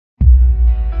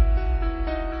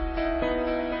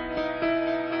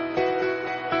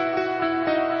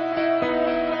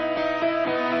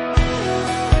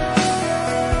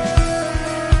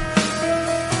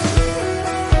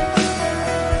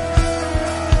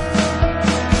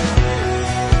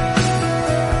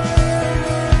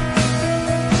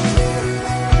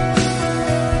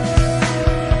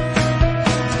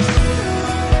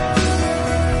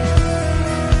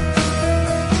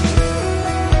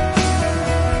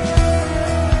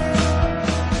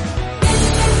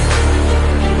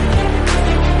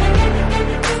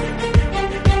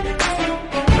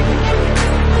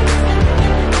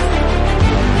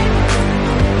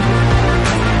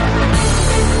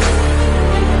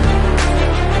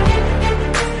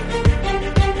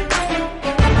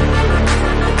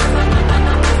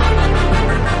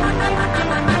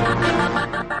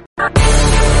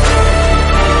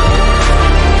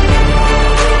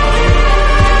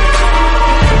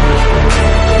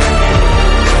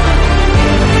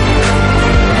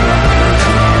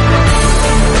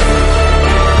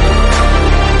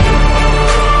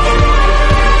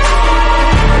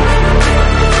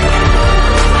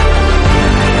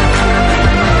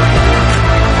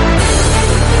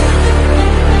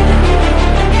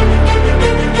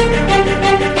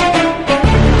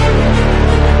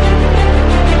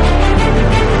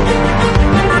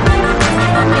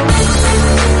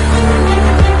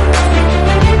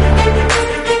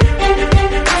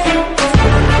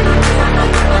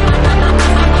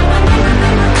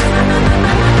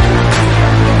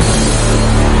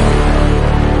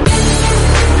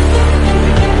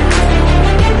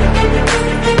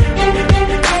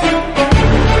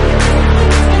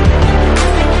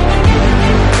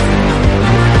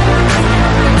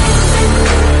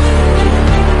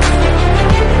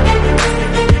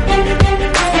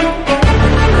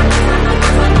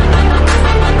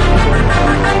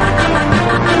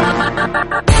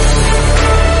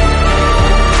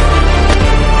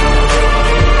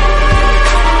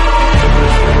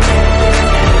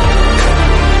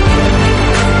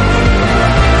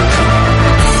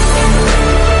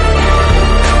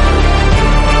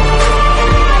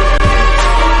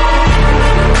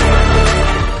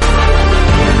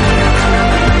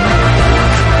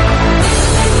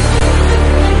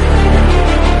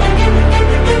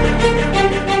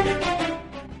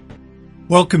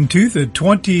Welcome to the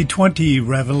 2020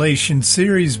 Revelation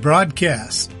Series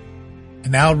broadcast,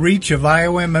 an outreach of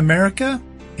IOM America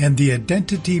and the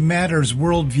Identity Matters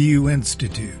Worldview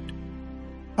Institute.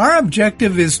 Our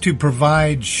objective is to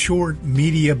provide short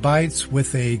media bites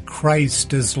with a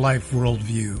Christ as Life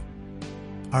worldview.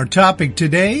 Our topic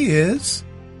today is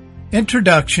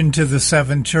Introduction to the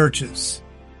Seven Churches.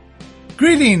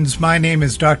 Greetings, my name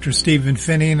is Dr. Stephen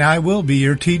Finney and I will be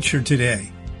your teacher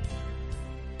today.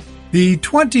 The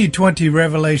 2020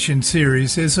 Revelation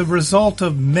series is a result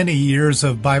of many years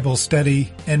of Bible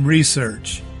study and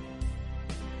research.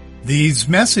 These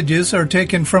messages are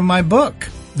taken from my book,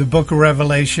 The Book of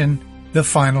Revelation, The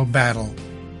Final Battle,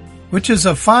 which is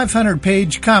a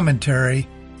 500-page commentary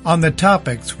on the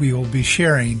topics we will be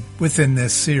sharing within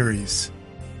this series.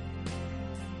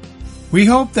 We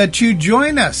hope that you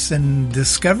join us in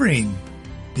discovering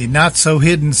the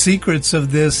not-so-hidden secrets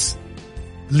of this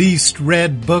least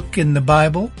read book in the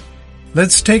Bible.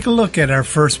 Let's take a look at our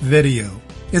first video.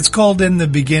 It's called In the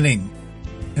Beginning,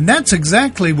 and that's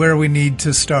exactly where we need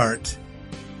to start.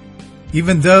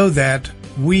 Even though that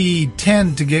we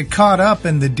tend to get caught up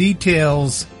in the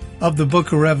details of the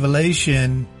book of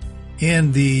Revelation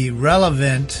in the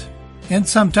relevant and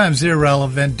sometimes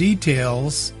irrelevant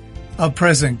details of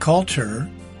present culture,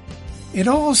 it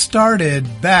all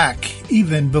started back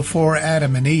even before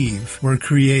Adam and Eve were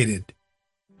created.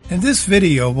 And this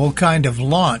video will kind of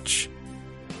launch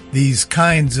these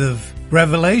kinds of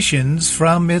revelations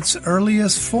from its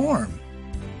earliest form.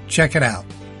 Check it out.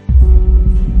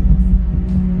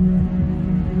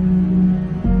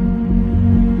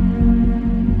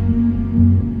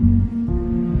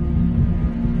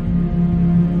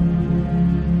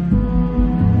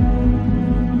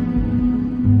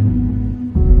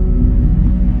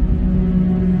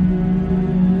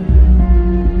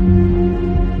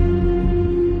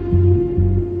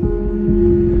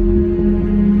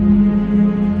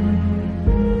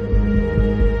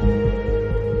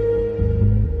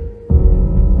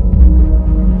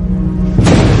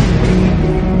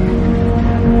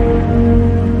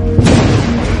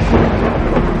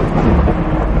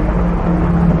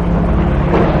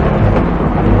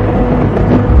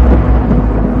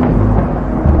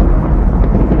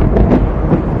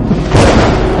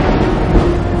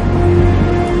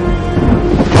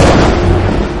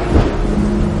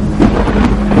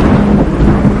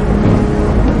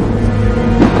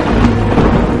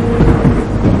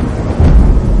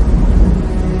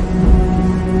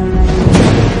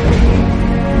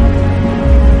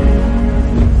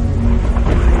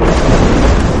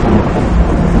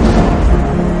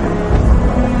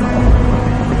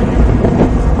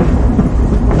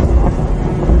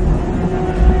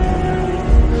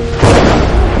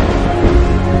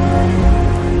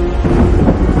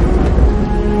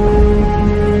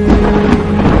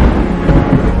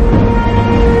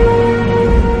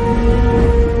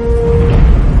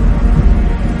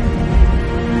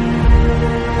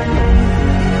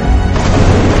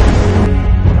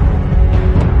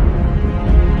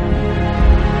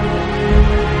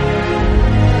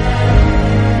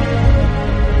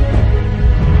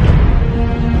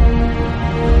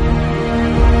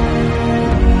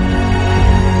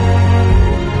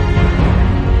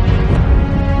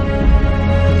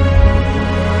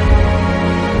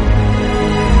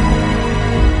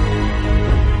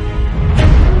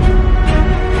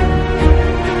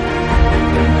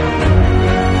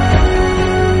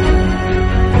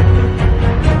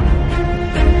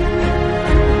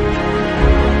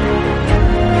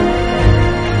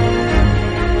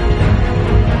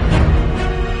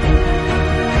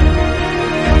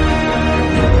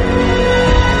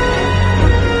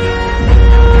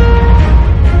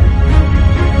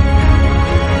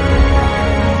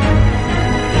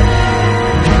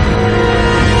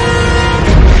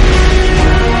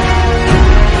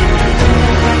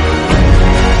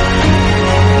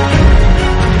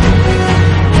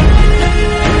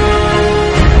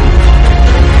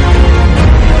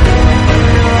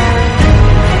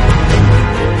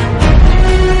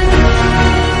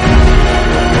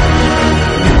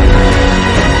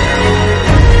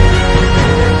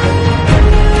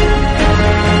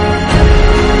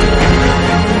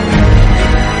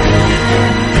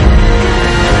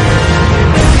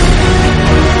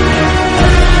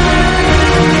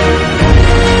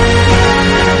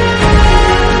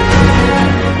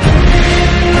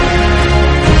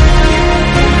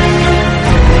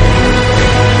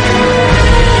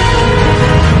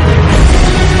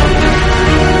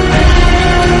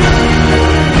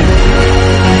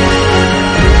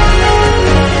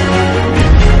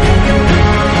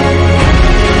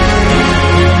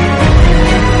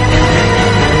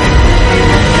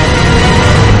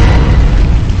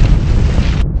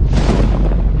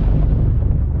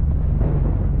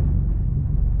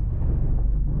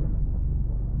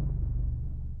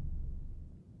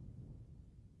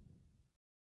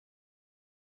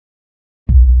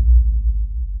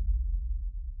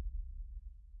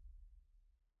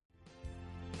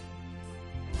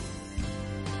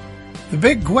 The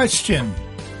big question,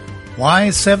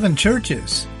 why 7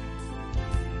 churches?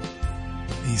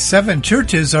 These 7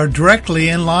 churches are directly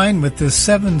in line with the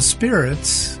 7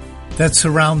 spirits that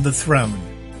surround the throne.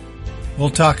 We'll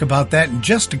talk about that in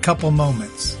just a couple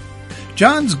moments.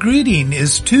 John's greeting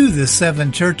is to the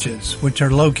 7 churches, which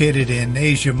are located in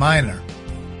Asia Minor.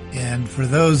 And for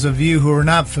those of you who are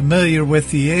not familiar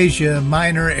with the Asia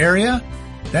Minor area,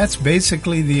 that's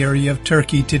basically the area of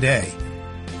Turkey today.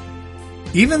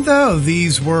 Even though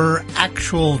these were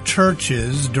actual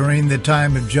churches during the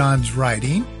time of John's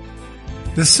writing,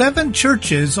 the 7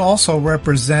 churches also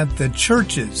represent the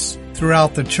churches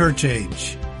throughout the church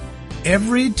age.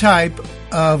 Every type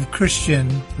of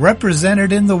Christian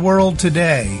represented in the world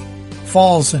today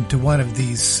falls into one of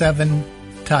these 7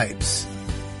 types.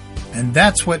 And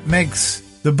that's what makes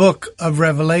the book of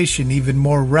Revelation even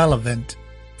more relevant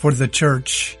for the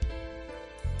church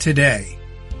today.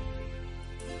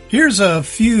 Here's a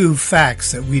few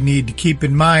facts that we need to keep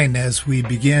in mind as we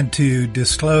begin to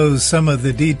disclose some of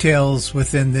the details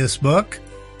within this book,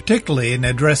 particularly in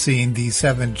addressing these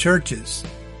 7 churches.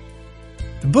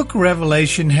 The book of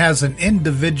Revelation has an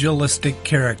individualistic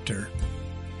character.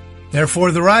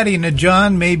 Therefore, the writing of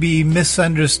John may be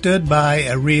misunderstood by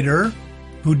a reader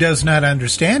who does not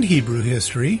understand Hebrew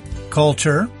history,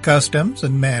 culture, customs,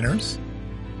 and manners.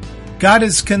 God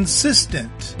is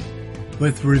consistent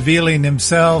with revealing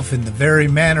himself in the very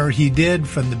manner he did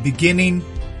from the beginning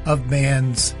of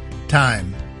man's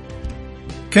time.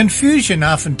 Confusion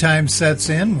oftentimes sets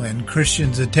in when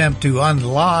Christians attempt to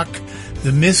unlock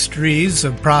the mysteries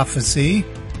of prophecy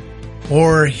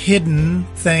or hidden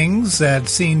things that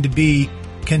seem to be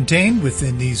contained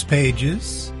within these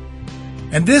pages.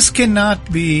 And this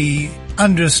cannot be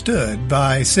understood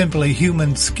by simply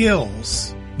human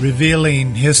skills,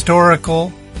 revealing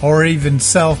historical or even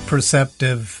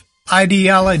self-perceptive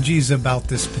ideologies about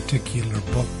this particular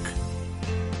book.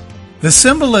 The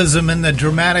symbolism and the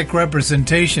dramatic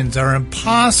representations are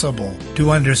impossible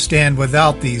to understand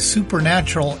without the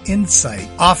supernatural insight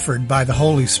offered by the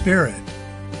Holy Spirit.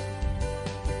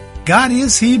 God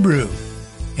is Hebrew,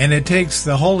 and it takes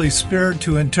the Holy Spirit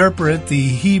to interpret the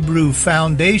Hebrew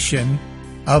foundation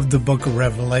of the book of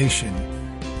Revelation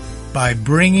by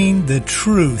bringing the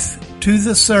truth to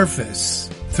the surface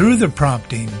through the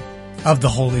prompting of the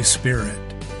Holy Spirit.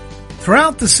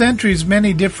 Throughout the centuries,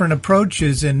 many different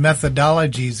approaches and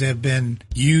methodologies have been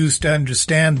used to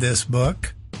understand this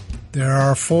book. There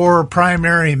are 4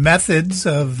 primary methods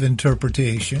of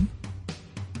interpretation.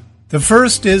 The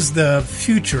first is the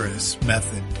futurist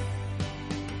method.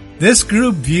 This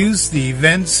group views the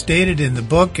events stated in the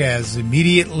book as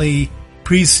immediately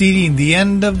preceding the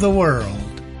end of the world.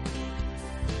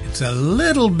 It's a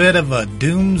little bit of a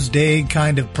doomsday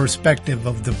kind of perspective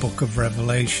of the book of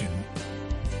Revelation.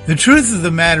 The truth of the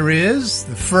matter is,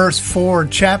 the first 4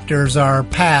 chapters are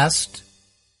past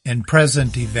and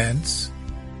present events,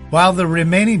 while the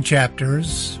remaining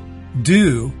chapters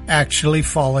do actually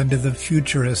fall into the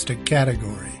futuristic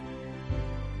category.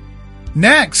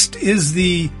 Next is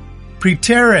the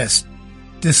preterist,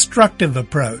 destructive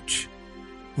approach,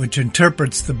 which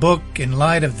interprets the book in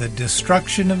light of the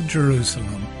destruction of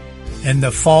Jerusalem and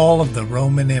the fall of the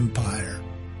Roman Empire.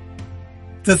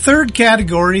 The third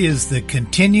category is the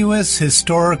continuous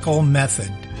historical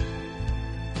method.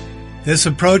 This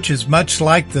approach is much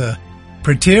like the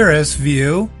preterist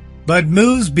view, but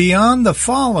moves beyond the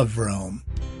fall of Rome.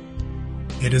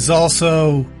 It is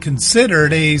also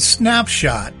considered a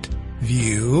snapshot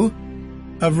view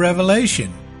of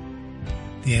Revelation.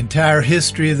 The entire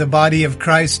history of the body of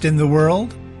Christ in the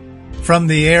world, from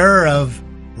the era of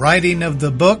writing of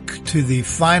the book to the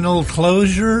final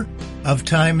closure of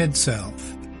time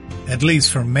itself, at least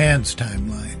from man's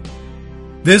timeline.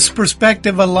 This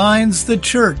perspective aligns the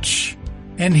church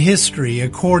and history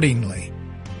accordingly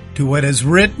to what is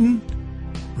written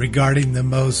regarding the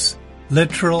most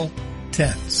literal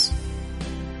tense.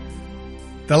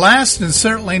 The last and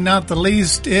certainly not the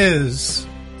least is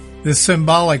the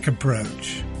symbolic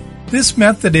approach. This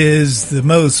method is the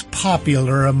most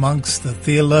popular amongst the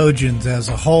theologians as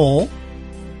a whole.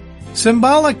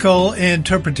 Symbolical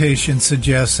interpretation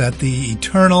suggests that the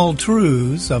eternal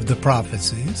truths of the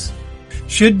prophecies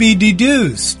should be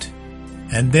deduced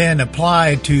and then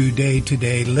applied to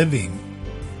day-to-day living.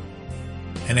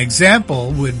 An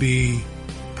example would be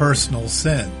personal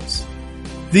sins.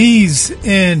 These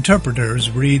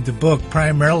interpreters read the book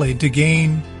primarily to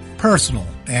gain personal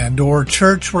and or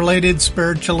church-related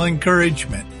spiritual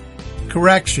encouragement,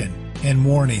 correction, and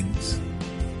warnings.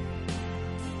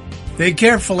 They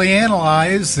carefully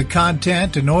analyze the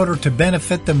content in order to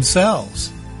benefit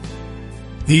themselves.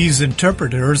 These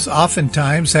interpreters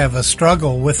oftentimes have a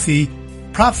struggle with the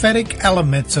prophetic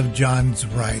elements of John's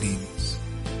writings.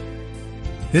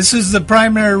 This is the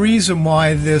primary reason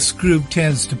why this group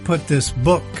tends to put this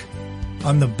book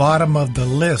on the bottom of the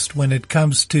list when it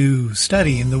comes to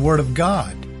studying the Word of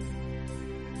God.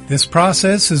 This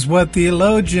process is what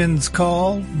theologians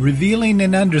call revealing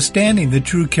and understanding the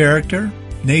true character,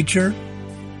 nature,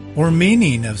 or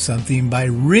meaning of something by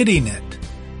ridding it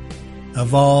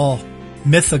of all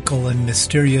mythical and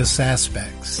mysterious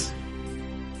aspects.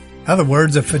 In other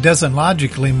words, if it doesn't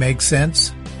logically make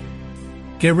sense,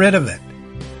 get rid of it.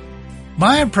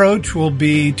 My approach will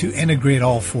be to integrate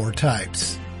all four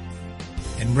types.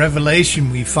 In Revelation,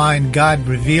 we find God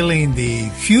revealing the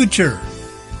future,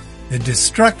 the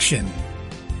destruction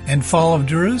and fall of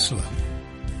Jerusalem,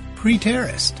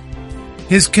 preterist,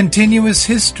 His continuous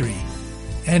history,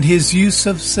 and His use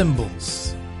of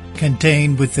symbols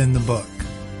contained within the book,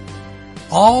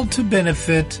 all to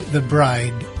benefit the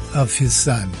bride of His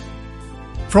Son.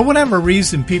 For whatever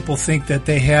reason, people think that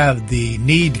they have the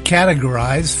need to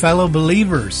categorize fellow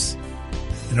believers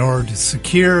in order to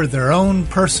secure their own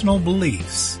personal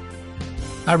beliefs.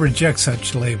 I reject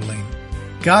such labeling.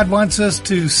 God wants us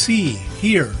to see,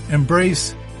 hear,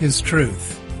 embrace His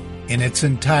truth in its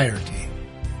entirety.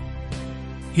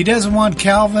 He doesn't want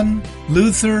Calvin,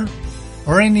 Luther,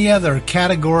 or any other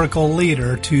categorical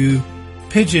leader to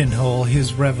pigeonhole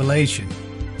His revelation.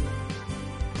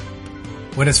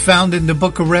 What is found in the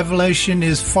book of Revelation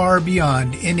is far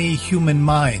beyond any human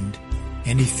mind,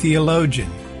 any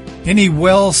theologian, any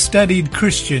well-studied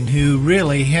Christian who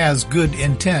really has good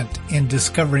intent in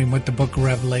discovering what the book of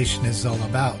Revelation is all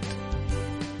about.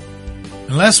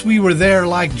 Unless we were there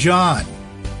like John,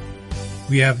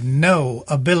 we have no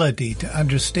ability to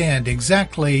understand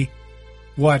exactly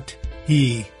what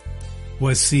he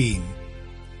was seeing.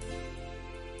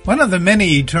 One of the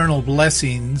many eternal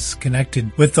blessings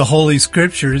connected with the Holy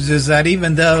Scriptures is that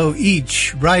even though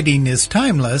each writing is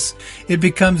timeless, it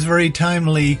becomes very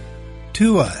timely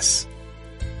to us.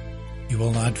 You will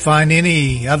not find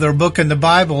any other book in the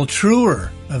Bible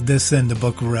truer of this than the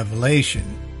book of Revelation.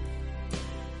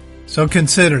 So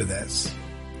consider this.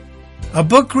 A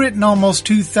book written almost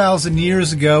 2,000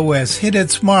 years ago has hit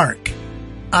its mark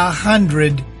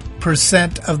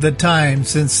 100% of the time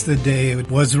since the day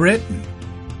it was written.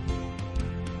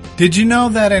 Did you know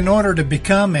that in order to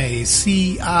become a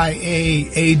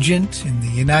CIA agent in the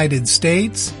United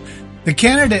States, the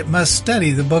candidate must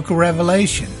study the book of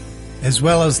Revelation, as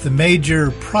well as the major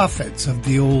prophets of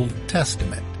the Old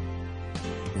Testament?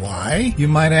 Why, you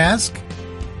might ask?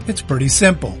 It's pretty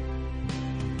simple.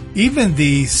 Even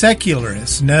the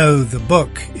secularists know the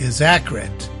book is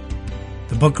accurate.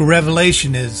 The book of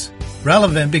Revelation is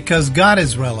relevant because God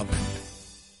is relevant.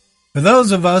 For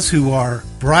those of us who are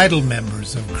bridal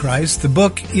members of Christ, the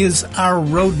book is our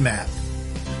roadmap,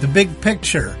 the big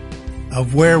picture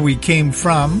of where we came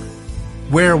from,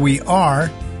 where we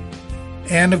are,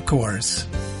 and of course,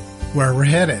 where we're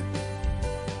headed.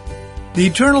 The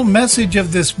eternal message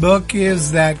of this book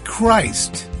is that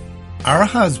Christ, our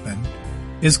husband,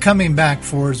 is coming back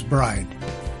for His bride.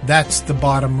 That's the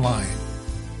bottom line.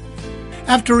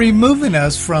 After removing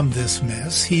us from this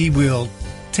mess, He will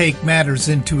take matters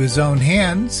into His own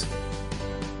hands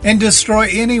and destroy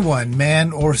anyone,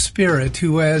 man or spirit,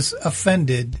 who has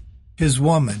offended His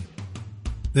woman,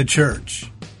 the church.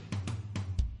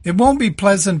 It won't be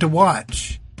pleasant to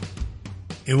watch.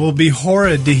 It will be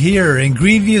horrid to hear and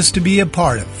grievous to be a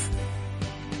part of.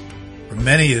 For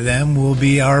many of them will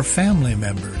be our family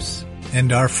members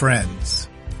and our friends.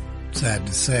 Sad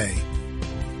to say.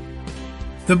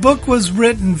 The book was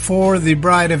written for the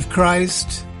bride of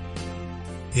Christ.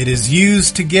 It is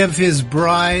used to give His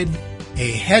bride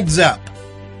a heads up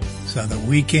so that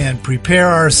we can prepare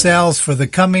ourselves for the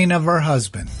coming of our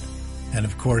husband. And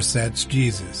of course, that's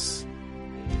Jesus.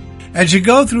 As you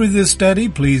go through this study,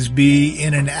 please be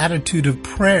in an attitude of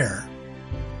prayer.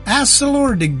 Ask the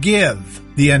Lord to give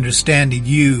the understanding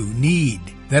you need,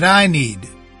 that I need,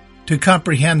 to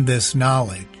comprehend this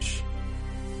knowledge.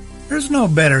 There's no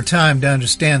better time to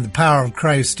understand the power of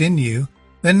Christ in you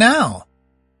than now.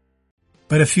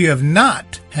 But if you have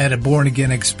not had a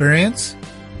born-again experience,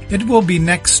 it will be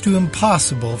next to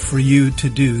impossible for you to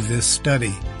do this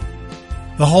study.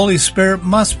 The Holy Spirit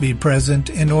must be present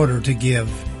in order to give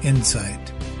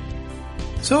insight.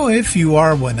 So if you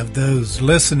are one of those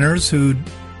listeners who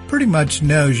pretty much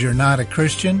knows you're not a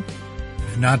Christian,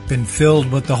 you've not been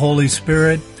filled with the Holy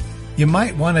Spirit, you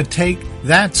might want to take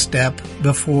that step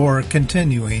before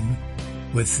continuing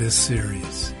with this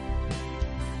series.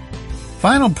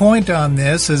 Final point on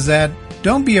this is that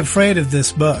don't be afraid of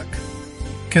this book.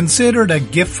 considered a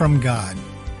gift from God.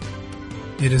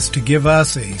 It is to give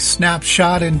us a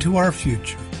snapshot into our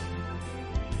future.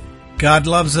 God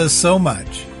loves us so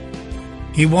much.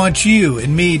 He wants you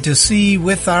and me to see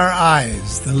with our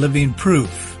eyes the living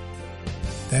proof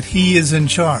that He is in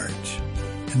charge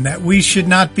and that we should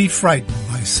not be frightened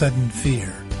by sudden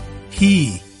fear.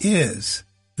 He is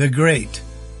the great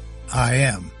I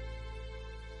Am.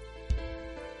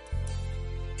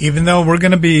 Even though we're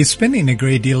going to be spending a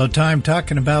great deal of time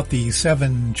talking about the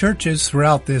 7 churches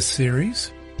throughout this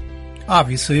series,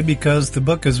 obviously because the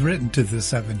book is written to the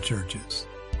 7 churches.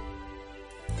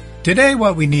 Today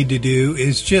what we need to do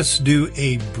is just do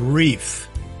a brief,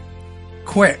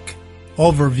 quick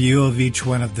overview of each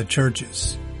one of the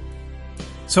churches.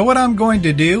 So what I'm going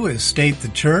to do is state the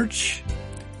church,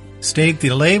 state the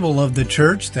label of the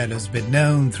church that has been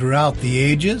known throughout the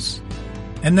ages,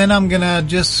 and then I'm going to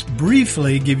just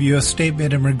briefly give you a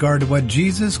statement in regard to what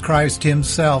Jesus Christ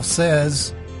Himself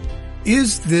says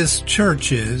is this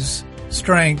church's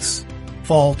strengths,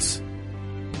 faults,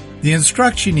 the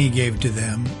instruction He gave to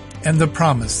them, and the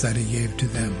promise that He gave to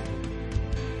them.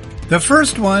 The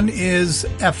first one is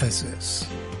Ephesus.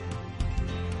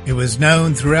 It was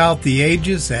known throughout the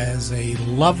ages as a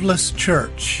loveless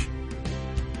church.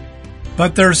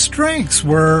 But their strengths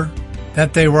were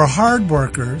that they were hard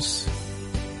workers,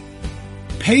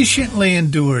 patiently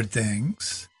endured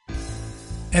things,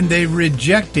 and they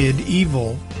rejected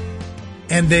evil,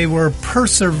 and they were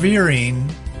persevering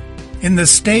in the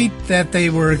state that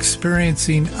they were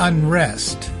experiencing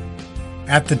unrest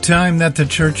at the time that the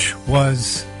church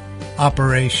was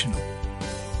operational.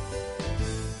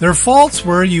 Their faults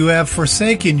were you have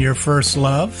forsaken your first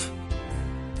love,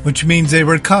 which means they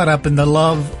were caught up in the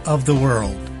love of the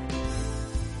world.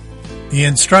 The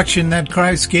instruction that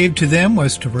Christ gave to them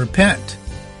was to repent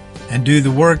and do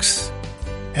the works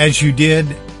as you did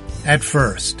at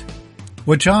first,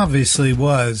 which obviously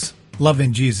was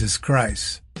loving Jesus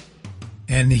Christ.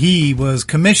 And He was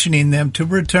commissioning them to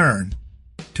return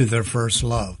to their first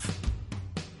love.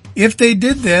 If they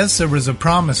did this, there was a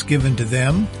promise given to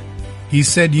them. He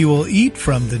said, "You will eat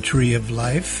from the tree of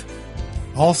life,"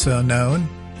 also known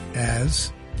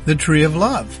as the tree of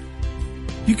love.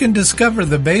 You can discover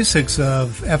the basics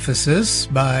of Ephesus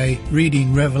by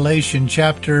reading Revelation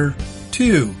chapter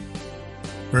 2,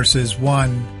 verses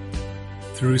 1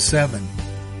 through 7.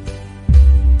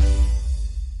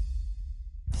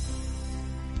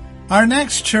 Our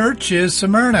next church is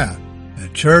Smyrna, a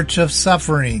church of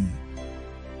suffering.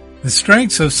 The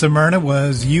strengths of Smyrna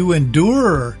was you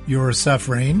endure your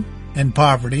suffering and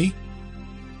poverty,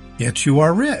 yet you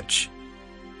are rich.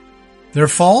 Their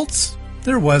faults?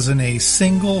 There wasn't a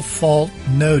single fault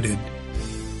noted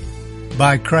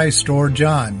by Christ or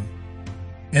John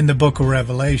in the book of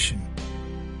Revelation.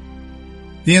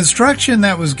 The instruction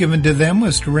that was given to them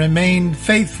was to remain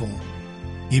faithful,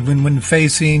 even when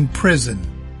facing prison,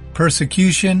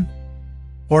 persecution,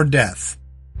 or death.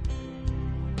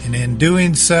 And in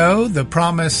doing so, the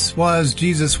promise was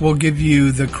Jesus will give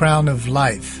you the crown of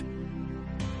life.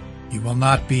 You will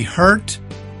not be hurt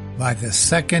by the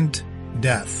second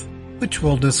death, which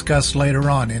we'll discuss later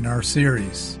on in our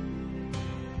series.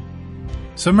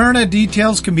 Smyrna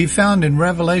details can be found in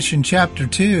Revelation chapter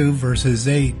 2, verses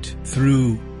 8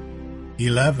 through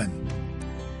 11.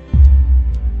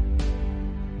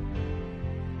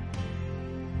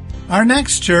 Our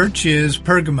next church is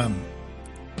Pergamum,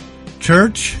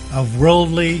 church of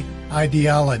worldly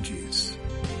ideologies.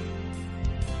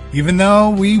 Even though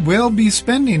we will be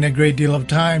spending a great deal of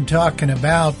time talking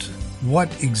about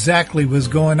what exactly was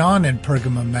going on in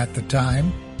Pergamum at the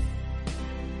time,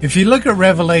 if you look at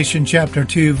Revelation chapter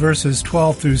 2, verses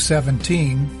 12 through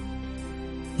 17,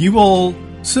 you will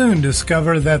soon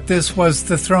discover that this was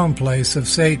the throne place of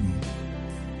Satan.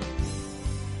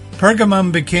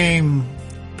 Pergamum became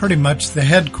pretty much the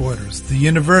headquarters, the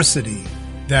university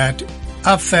that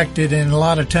affected and a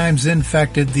lot of times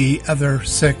infected the other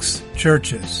 6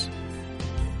 churches.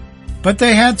 But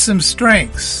they had some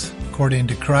strengths, according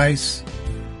to Christ.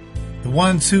 The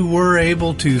ones who were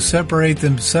able to separate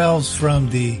themselves from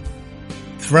the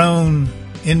throne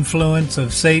influence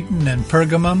of Satan and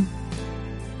Pergamum,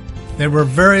 they were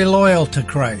very loyal to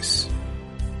Christ,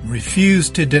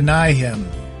 refused to deny Him.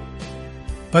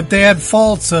 But they had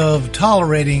faults of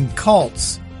tolerating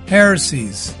cults,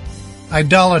 heresies,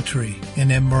 idolatry,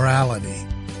 and immorality,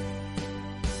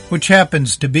 which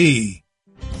happens to be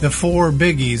the 4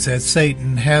 biggies that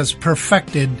Satan has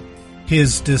perfected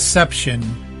his deception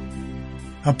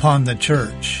upon the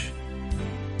church.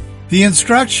 The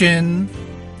instruction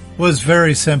was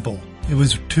very simple. It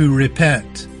was to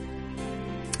repent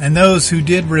And those who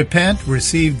did repent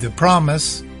received the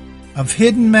promise of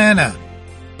hidden manna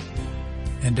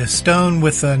and a stone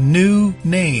with a new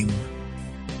name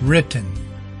written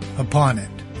upon it.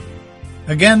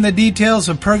 Again, the details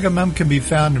of Pergamum can be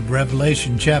found in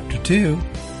Revelation chapter 2,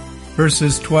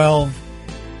 verses 12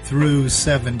 through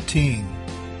 17.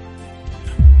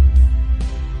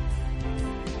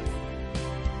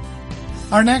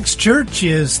 Our next church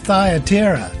is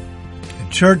Thyatira,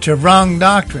 a church of wrong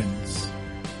doctrines.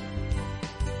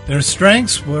 Their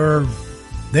strengths were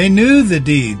they knew the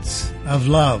deeds of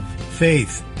love,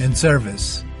 faith, and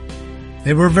service.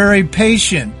 They were very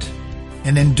patient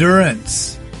in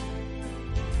endurance,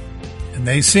 and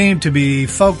they seemed to be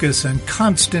focused on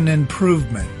constant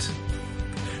improvement.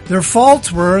 Their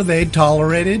faults were they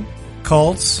tolerated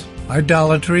cults,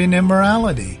 idolatry, and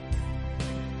immorality.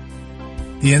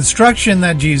 The instruction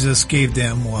that Jesus gave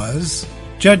them was,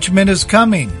 judgment is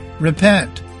coming,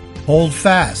 repent, hold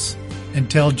fast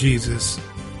until Jesus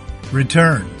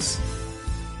returns.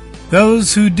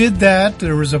 Those who did that,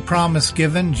 there was a promise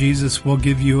given, Jesus will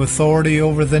give you authority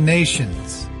over the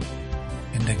nations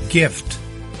and the gift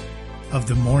of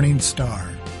the morning star.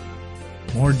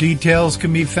 More details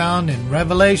can be found in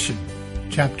Revelation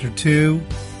chapter 2,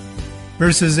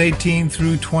 verses 18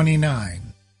 through 29.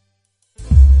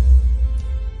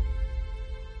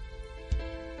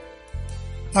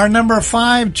 Our number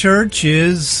 5 church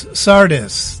is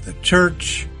Sardis, the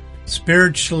church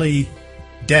spiritually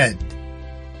dead.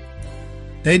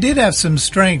 They did have some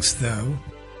strengths, though.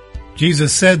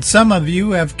 Jesus said, some of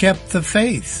you have kept the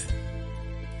faith.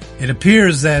 It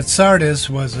appears that Sardis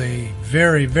was a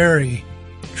very, very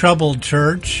troubled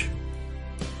church.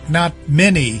 Not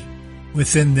many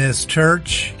within this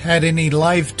church had any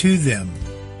life to them.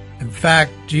 In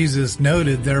fact, Jesus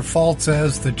noted their faults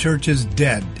as the church is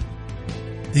dead.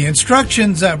 The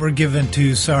instructions that were given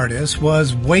to Sardis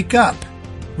was wake up,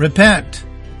 repent,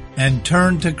 and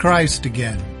turn to Christ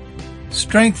again.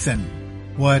 Strengthen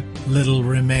what little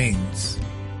remains.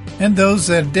 And those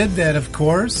that did that, of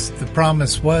course, the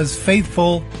promise was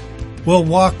faithful will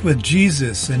walk with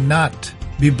Jesus and not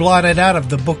be blotted out of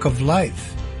the book of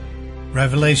life.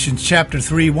 Revelation chapter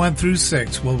 3, 1 through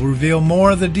 6 will reveal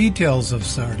more of the details of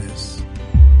Sardis.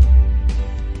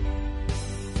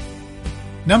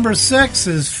 Number 6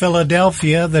 is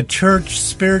Philadelphia, the church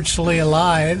spiritually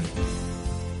alive.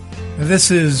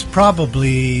 This is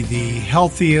probably the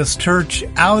healthiest church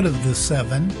out of the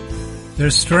 7. Their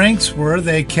strengths were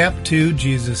they kept to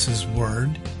Jesus'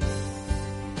 word.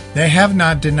 They have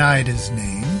not denied his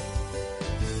name.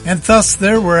 And thus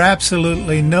there were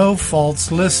absolutely no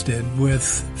faults listed with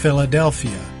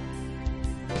Philadelphia.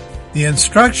 The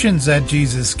instructions that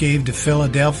Jesus gave to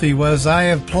Philadelphia was, I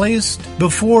have placed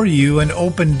before you an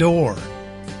open door.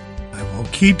 I will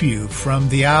keep you from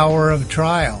the hour of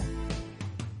trial.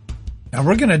 Now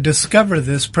we're going to discover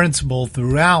this principle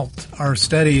throughout our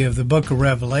study of the book of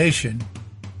Revelation,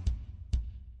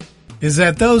 is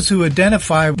that those who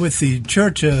identify with the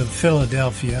Church of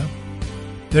Philadelphia,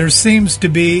 there seems to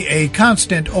be a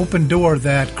constant open door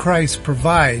that Christ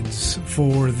provides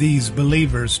for these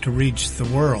believers to reach the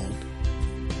world.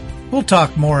 We'll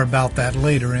talk more about that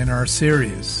later in our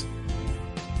series.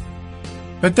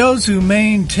 But those who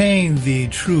maintain the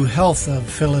true health of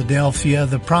Philadelphia,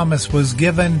 the promise was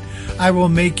given, I will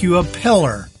make you a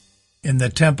pillar in the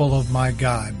temple of my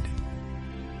God.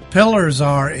 Pillars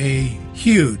are a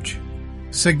huge,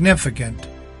 significant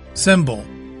symbol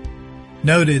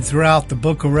noted throughout the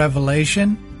book of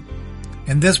Revelation.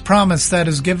 And this promise that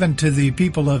is given to the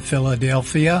people of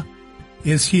Philadelphia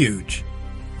is huge.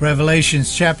 Revelation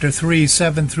chapter 3,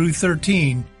 7 through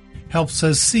 13 helps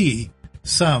us see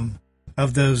some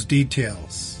of those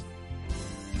details.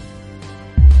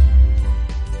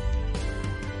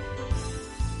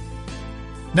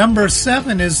 Number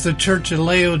 7 is the Church of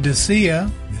Laodicea.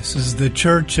 This is the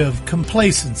church of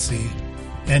complacency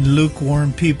and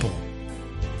lukewarm people.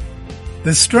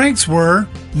 The strengths were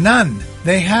none.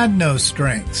 They had no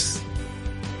strengths.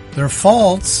 Their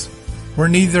faults were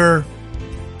neither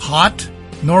hot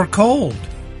nor cold.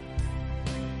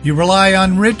 You rely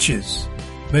on riches,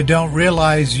 but don't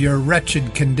realize your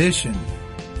wretched condition.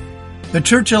 The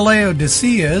Church of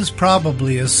Laodicea is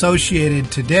probably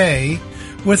associated today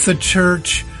with the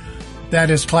church that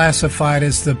is classified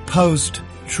as the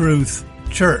post-truth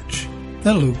church,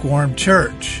 the lukewarm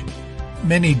church.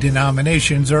 Many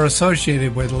denominations are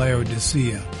associated with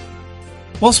Laodicea.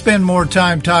 We'll spend more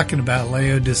time talking about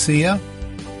Laodicea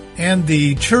and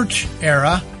the church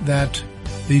era that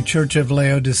the Church of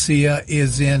Laodicea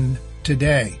is in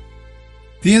today.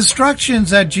 The instructions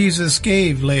that Jesus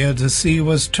gave Laodicea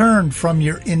was turn from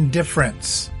your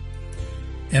indifference.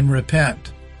 and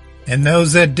repent. And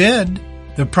those that did,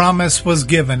 the promise was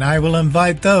given, I will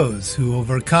invite those who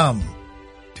overcome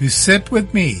to sit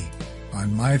with me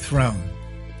on my throne.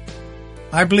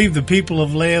 I believe the people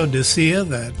of Laodicea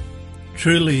that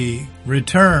truly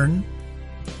return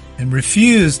and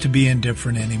refuse to be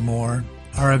indifferent anymore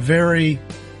are a very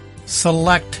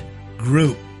select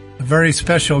group, a very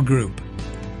special group.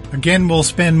 Again, we'll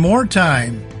spend more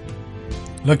time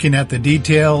looking at the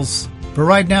details, but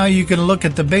right now you can look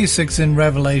at the basics in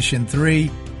Revelation 3,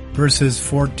 verses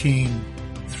 14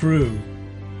 through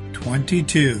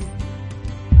 22.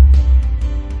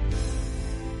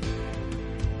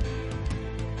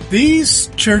 These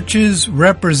churches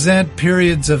represent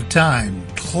periods of time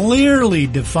clearly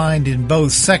defined in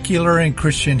both secular and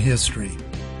Christian history.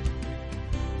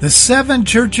 The 7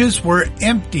 churches were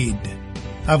emptied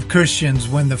of Christians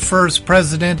when the first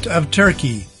president of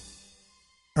Turkey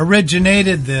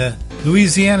originated the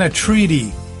Louisiana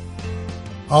Treaty,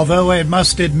 although I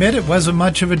must admit it wasn't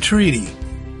much of a treaty.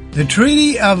 The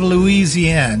Treaty of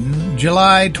Louisiana,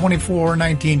 July 24,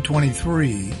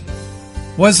 1923,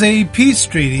 was a peace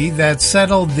treaty that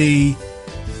settled the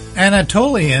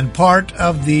Anatolian part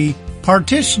of the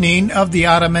partitioning of the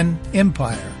Ottoman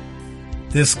Empire.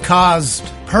 This caused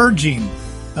purging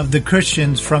of the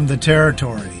Christians from the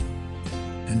territory.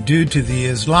 And due to the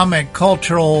Islamic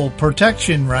cultural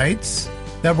protection rights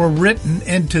that were written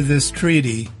into this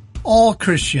treaty, all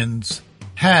Christians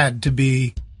had to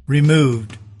be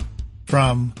removed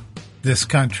from this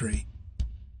country.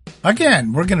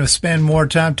 Again, we're going to spend more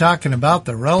time talking about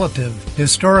the relative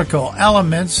historical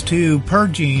elements to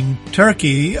purging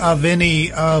Turkey of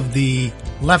any of the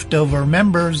leftover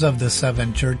members of the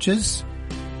 7 churches.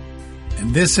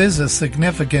 And this is a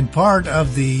significant part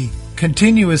of the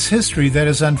continuous history that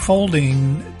is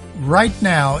unfolding right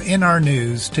now in our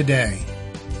news today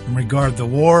in regard to the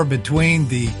war between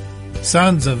the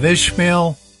sons of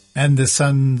Ishmael and the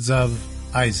sons of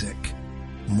Isaac.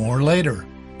 More later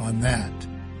on that.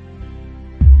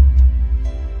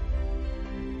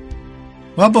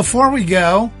 Well, before we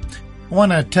go, I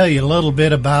want to tell you a little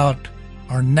bit about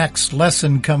our next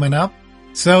lesson coming up.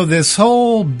 So this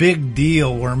whole big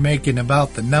deal we're making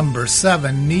about the number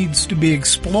 7 needs to be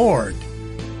explored.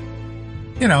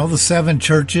 You know, the 7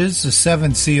 churches, the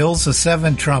 7 seals, the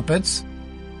 7 trumpets,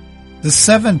 the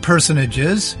 7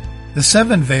 personages, the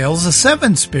 7 veils, the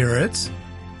 7 spirits,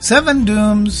 7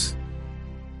 dooms,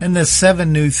 and the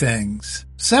 7 new things.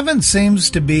 7 seems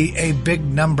to be a big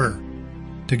number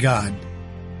to God.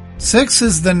 6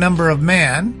 is the number of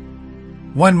man,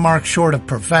 1 mark short of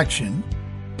perfection.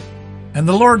 And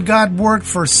the Lord God worked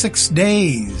for 6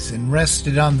 days and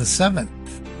rested on the 7th.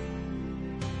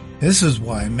 This is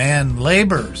why man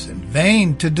labors in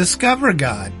vain to discover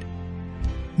God.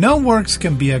 No works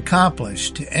can be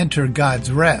accomplished to enter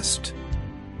God's rest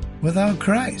without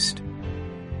Christ.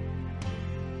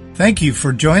 Thank you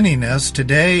for joining us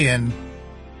today and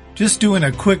just doing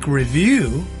a quick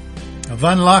review of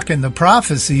unlocking the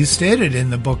prophecies stated in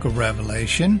the book of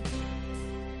Revelation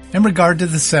in regard to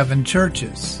the 7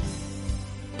 churches.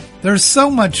 There's so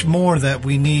much more that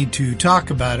we need to talk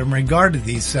about in regard to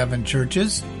these 7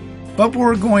 churches, but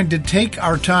we're going to take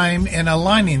our time in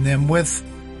aligning them with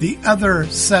the other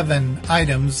 7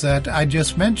 items that I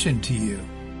just mentioned to you.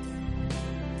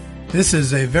 This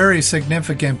is a very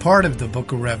significant part of the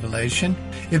book of Revelation.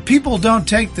 If people don't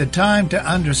take the time to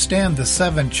understand the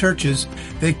 7 churches,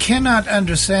 they cannot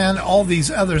understand all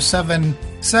these other 7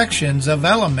 sections of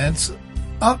elements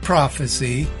of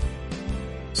prophecy.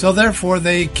 So therefore,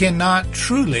 they cannot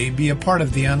truly be a part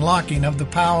of the unlocking of the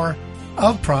power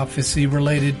of prophecy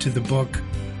related to the book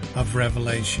of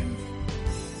Revelation.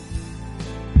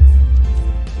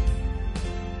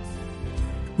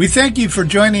 We thank you for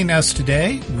joining us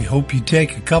today. We hope you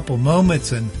take a couple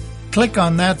moments and click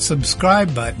on that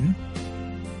subscribe button.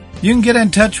 You can get in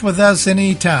touch with us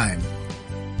anytime.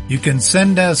 You can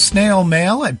send us snail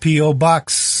mail at P.O.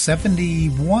 Box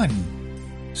 71.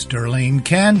 Sterling,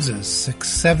 Kansas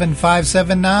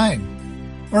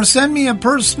 67579, or send me a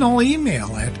personal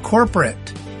email at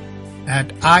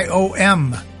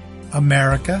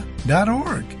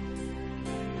corporate@iogamerica.org.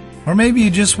 Or maybe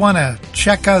you just want to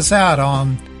check us out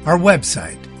on our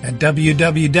website at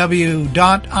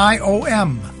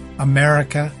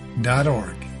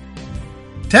www.iogamerica.org.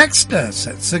 Text us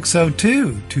at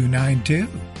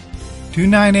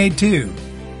 602-292-2982.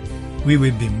 We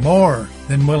would be more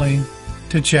than willing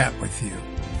to chat with you.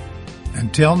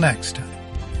 Until next time.